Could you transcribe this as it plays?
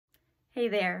Hey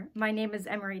there, my name is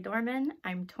Emery Dorman.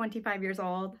 I'm 25 years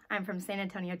old. I'm from San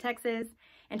Antonio, Texas,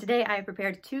 and today I have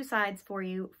prepared two sides for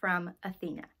you from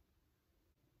ATHENA.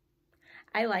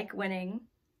 I like winning.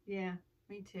 Yeah,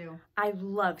 me too. I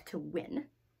love to win.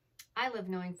 I live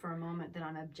knowing for a moment that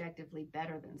I'm objectively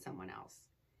better than someone else.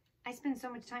 I spend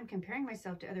so much time comparing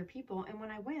myself to other people, and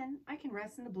when I win, I can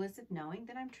rest in the bliss of knowing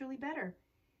that I'm truly better.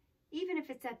 Even if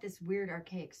it's at this weird,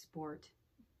 archaic sport.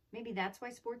 Maybe that's why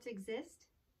sports exist?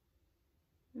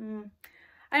 I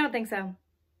don't think so.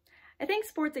 I think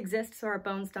sports exist so our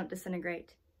bones don't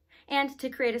disintegrate, and to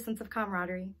create a sense of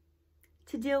camaraderie,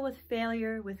 to deal with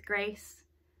failure with grace,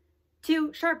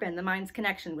 to sharpen the mind's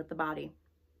connection with the body.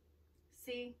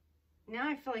 See, now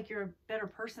I feel like you're a better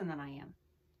person than I am.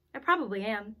 I probably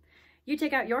am. You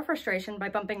take out your frustration by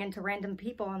bumping into random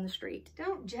people on the street.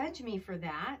 Don't judge me for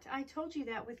that. I told you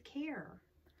that with care.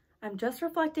 I'm just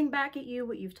reflecting back at you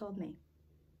what you've told me.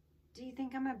 Do you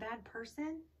think I'm a bad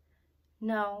person?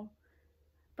 No,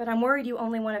 but I'm worried you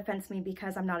only want to fence me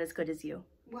because I'm not as good as you.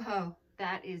 Whoa,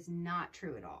 that is not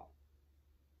true at all.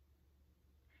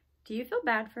 Do you feel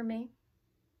bad for me?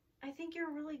 I think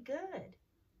you're really good.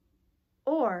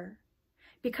 Or,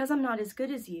 because I'm not as good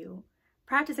as you,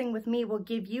 practicing with me will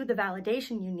give you the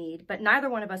validation you need, but neither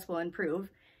one of us will improve,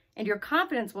 and your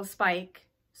confidence will spike,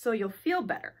 so you'll feel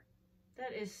better.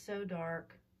 That is so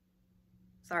dark.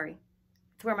 Sorry,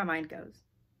 it's where my mind goes.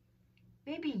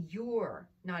 Maybe you're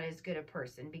not as good a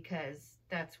person because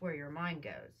that's where your mind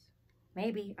goes.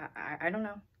 Maybe, I don't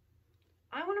know.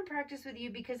 I want to practice with you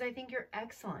because I think you're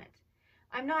excellent.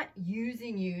 I'm not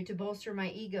using you to bolster my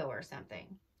ego or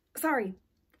something. Sorry,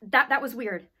 that was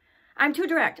weird. I'm too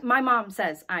direct. My mom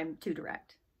says I'm too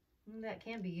direct. That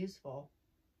can be useful.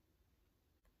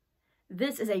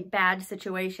 This is a bad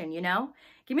situation, you know?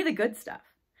 Give me the good stuff.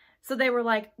 So they were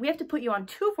like, we have to put you on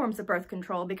 2 forms of birth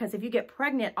control because if you get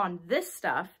pregnant on this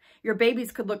stuff, your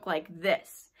babies could look like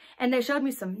this. And they showed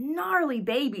me some gnarly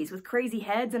babies with crazy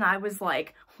heads, and I was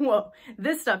like, whoa,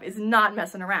 this stuff is not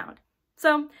messing around.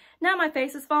 So now my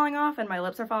face is falling off and my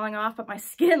lips are falling off, but my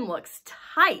skin looks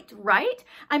tight, right?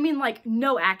 I mean, like,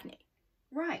 no acne.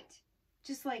 Right.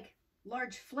 Just like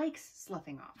large flakes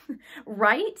sloughing off.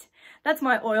 Right? That's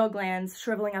my oil glands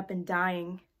shriveling up and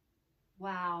dying.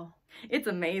 Wow. It's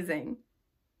amazing.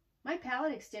 My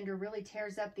palate extender really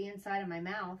tears up the inside of my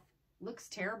mouth. Looks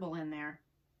terrible in there.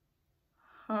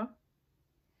 Huh?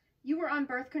 You were on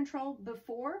birth control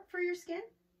before for your skin?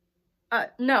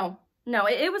 No,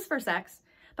 it was for sex.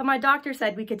 But my doctor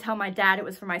said we could tell my dad it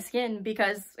was for my skin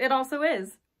because it also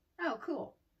is. Oh,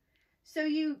 cool. So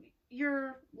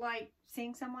you're like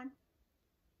seeing someone?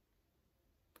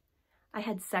 I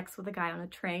had sex with a guy on a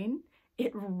train.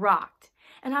 It rocked.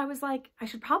 And I was like, I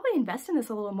should probably invest in this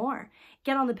a little more.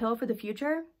 Get on the pill for the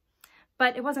future.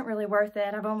 But it wasn't really worth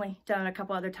it. I've only done it a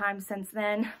couple other times since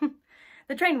then.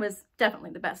 The train was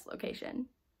definitely the best location.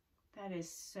 That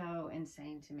is so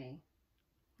insane to me.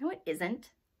 No, it isn't.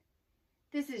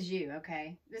 This is you,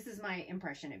 okay? This is my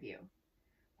impression of you.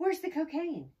 Where's the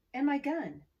cocaine? And my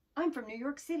gun? I'm from New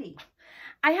York City.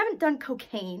 I haven't done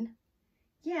cocaine.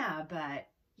 Yeah, but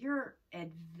you're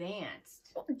advanced.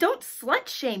 Don't slut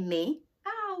shame me.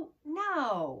 Oh,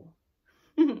 no.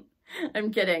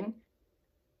 I'm kidding.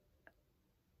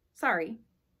 Sorry.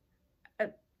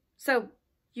 So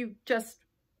you just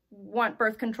want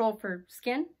birth control for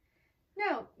skin?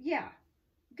 No, yeah.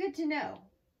 Good to know.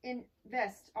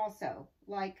 Invest also.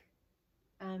 Like,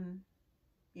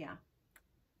 yeah.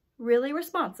 Really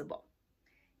responsible.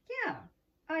 Yeah.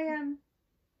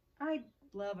 I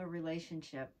love a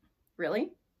relationship.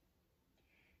 Really?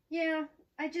 Yeah,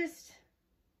 I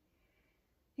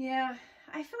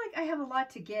feel like I have a lot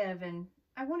to give and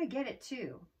I want to get it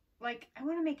too. Like, I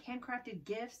want to make handcrafted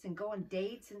gifts and go on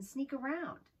dates and sneak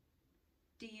around.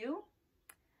 Do you?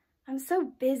 I'm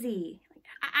so busy.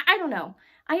 I don't know.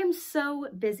 I am so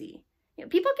busy. You know,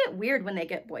 people get weird when they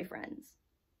get boyfriends.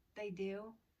 They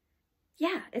do?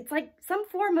 Yeah, it's like some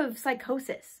form of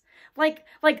psychosis. Like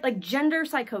gender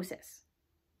psychosis.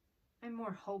 I'm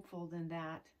more hopeful than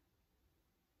that.